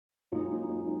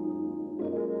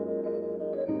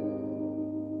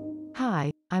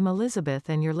Hi, I'm Elizabeth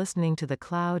and you're listening to the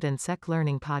Cloud and Sec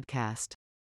Learning Podcast.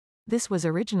 This was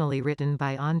originally written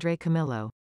by Andre Camillo.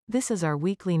 This is our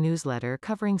weekly newsletter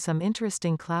covering some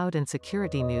interesting cloud and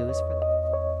security news for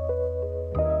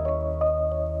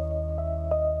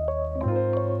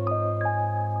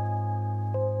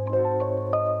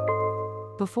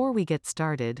Before we get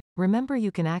started, remember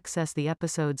you can access the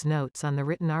episode's notes on the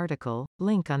written article,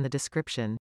 link on the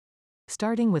description.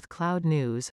 Starting with Cloud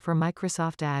News, for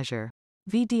Microsoft Azure.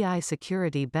 VDI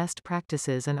Security Best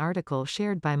Practices, an article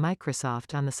shared by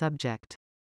Microsoft on the subject.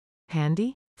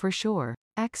 Handy? For sure.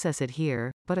 Access it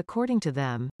here, but according to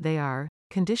them, they are: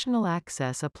 conditional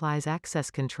access applies access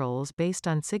controls based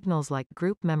on signals like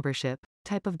group membership,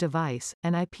 type of device,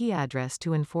 and IP address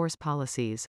to enforce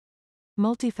policies.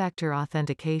 Multi-factor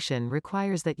authentication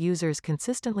requires that users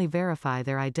consistently verify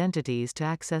their identities to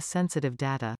access sensitive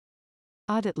data.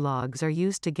 Audit logs are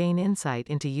used to gain insight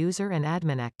into user and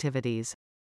admin activities.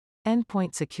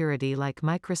 Endpoint security like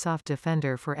Microsoft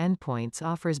Defender for Endpoints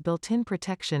offers built-in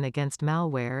protection against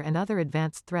malware and other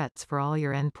advanced threats for all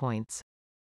your endpoints.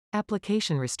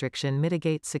 Application restriction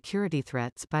mitigates security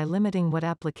threats by limiting what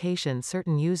applications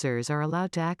certain users are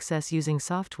allowed to access using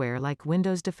software like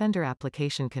Windows Defender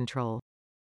Application Control.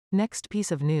 Next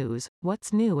piece of news: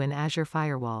 what's new in Azure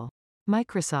Firewall?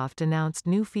 Microsoft announced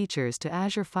new features to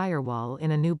Azure Firewall in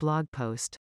a new blog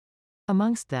post.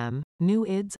 Amongst them, new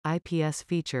IDS, IPS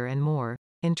feature and more: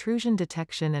 intrusion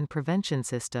detection and prevention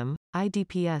system,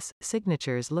 IDPS,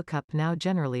 signatures lookup now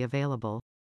generally available.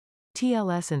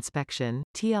 TLS inspection,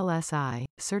 TLSI,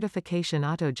 certification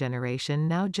auto-generation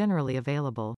now generally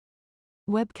available.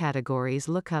 Web categories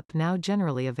lookup now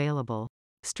generally available.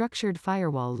 Structured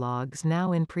firewall logs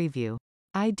now in preview.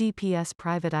 IDPS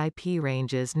private IP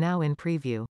ranges now in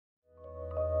preview.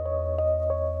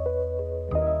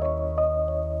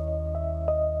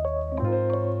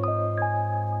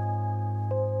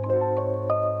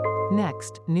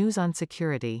 Next, news on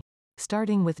security.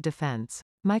 Starting with defense.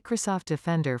 Microsoft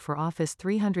Defender for Office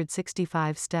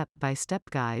 365 step-by-step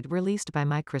guide released by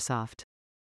Microsoft.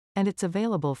 And it's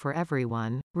available for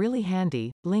everyone, really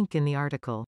handy, link in the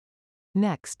article.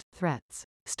 Next, threats.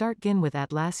 Begin with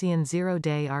Atlassian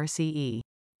Zero-Day RCE.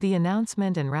 The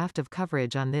announcement and raft of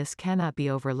coverage on this cannot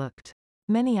be overlooked.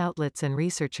 Many outlets and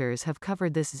researchers have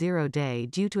covered this zero-day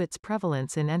due to its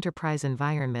prevalence in enterprise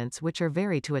environments which are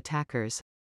varied to attackers.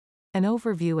 An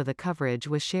overview of the coverage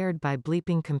was shared by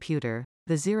Bleeping Computer.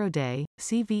 The Zero-Day,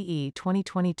 CVE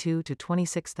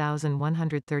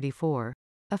 2022-26134,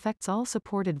 affects all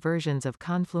supported versions of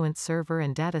Confluent Server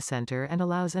and Data Center and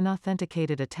allows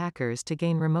unauthenticated attackers to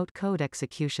gain remote code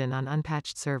execution on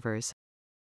unpatched servers.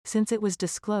 Since it was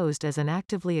disclosed as an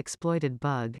actively exploited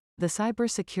bug, the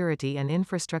Cybersecurity and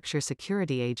Infrastructure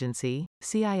Security Agency,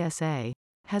 CISA,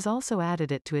 has also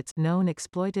added it to its Known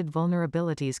Exploited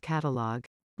Vulnerabilities catalog,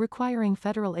 requiring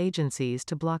federal agencies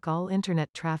to block all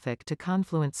Internet traffic to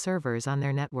Confluent servers on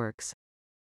their networks.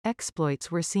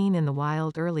 Exploits were seen in the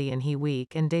wild early in the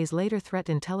week, and days later threat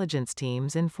intelligence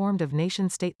teams informed of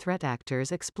nation-state threat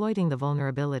actors exploiting the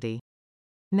vulnerability.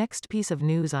 Next piece of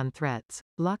news on threats: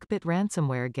 Lockbit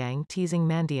ransomware gang teasing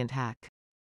Mandiant hack.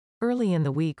 Early in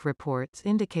the week, reports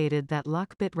indicated that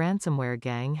Lockbit ransomware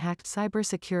gang hacked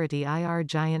cybersecurity IR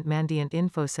giant Mandiant.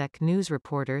 InfoSec news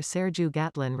reporter Sergio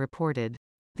Gatlin reported.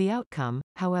 The outcome,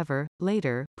 however,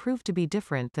 later, proved to be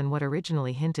different than what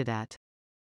originally hinted at.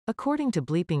 According to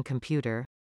Bleeping Computer,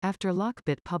 after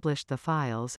Lockbit published the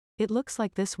files, it looks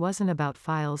like this wasn't about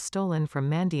files stolen from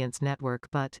Mandiant's network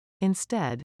but,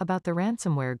 instead, about the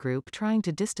ransomware group trying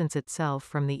to distance itself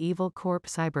from the Evil Corp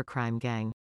cybercrime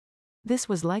gang. This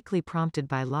was likely prompted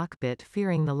by Lockbit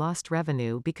fearing the lost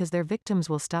revenue because their victims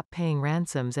will stop paying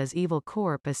ransoms as Evil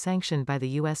Corp is sanctioned by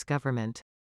the US government.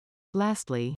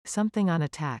 Lastly, something on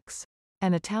attacks.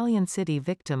 An Italian city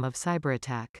victim of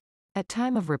cyberattack. At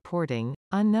time of reporting,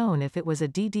 unknown if it was a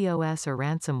DDoS or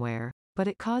ransomware, but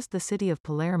it caused the city of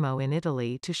Palermo in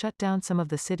Italy to shut down some of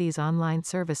the city's online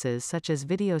services such as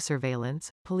video surveillance,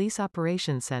 police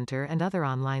operations center and other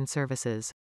online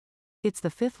services. It's the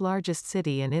fifth largest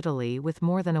city in Italy with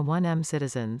more than 1 million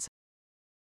citizens.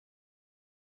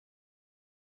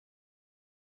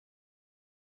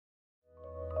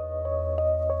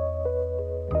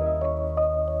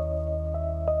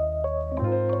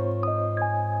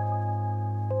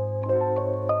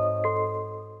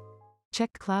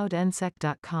 Check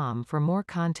cloudandsec.com for more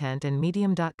content and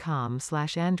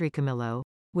medium.com/AndreCamillo,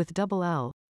 with double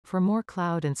L, for more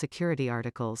cloud and security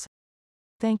articles.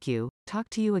 Thank you, talk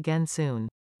to you again soon.